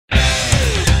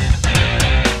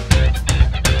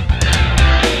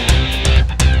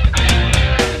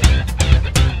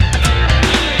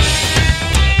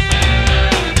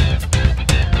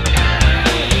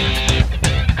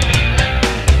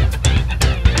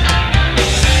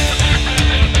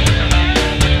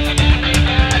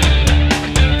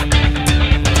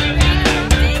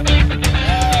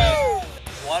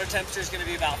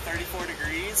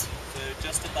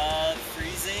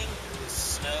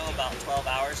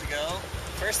years ago.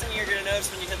 First thing you're going to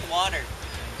notice when you hit the water,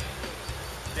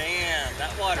 damn,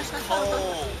 that water's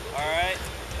cold, alright?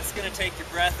 It's going to take your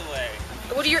breath away.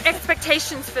 What are your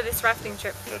expectations for this rafting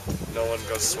trip? That no one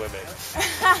goes swimming.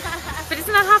 But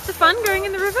isn't that half the fun, going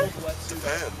in the river?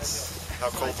 Depends how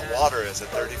cold the water is. At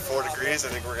 34 degrees, I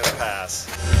think we're going to pass.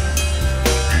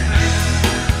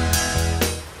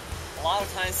 A lot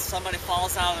of times somebody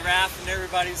falls out of the raft and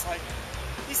everybody's like,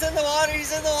 he's in the water,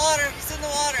 he's in the water, he's in the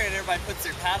water, and everybody puts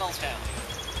their paddles down.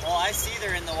 Well, I see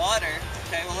they're in the water.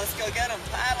 Okay, well, let's go get him.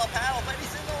 Paddle, paddle, but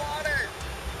he's in the water.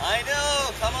 I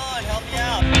know, come on, help me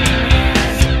out.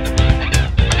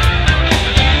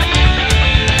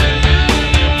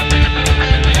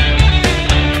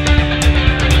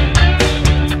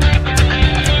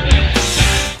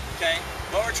 Okay,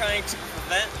 what we're trying to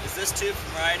prevent is this tube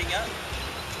from riding up.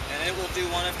 And it will do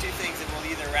one of two things. It will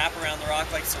either wrap around the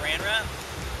rock like saran wrap,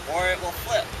 or it will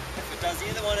flip. If it does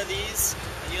either one of these,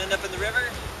 and you end up in the river,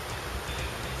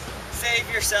 save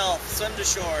yourself, swim to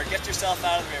shore, get yourself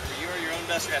out of the river. You are your own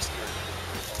best rescuer.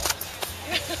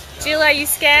 Jill, are you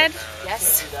scared?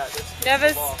 Yes.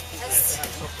 Nervous? Yes.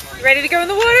 You ready to go in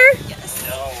the water? Yes.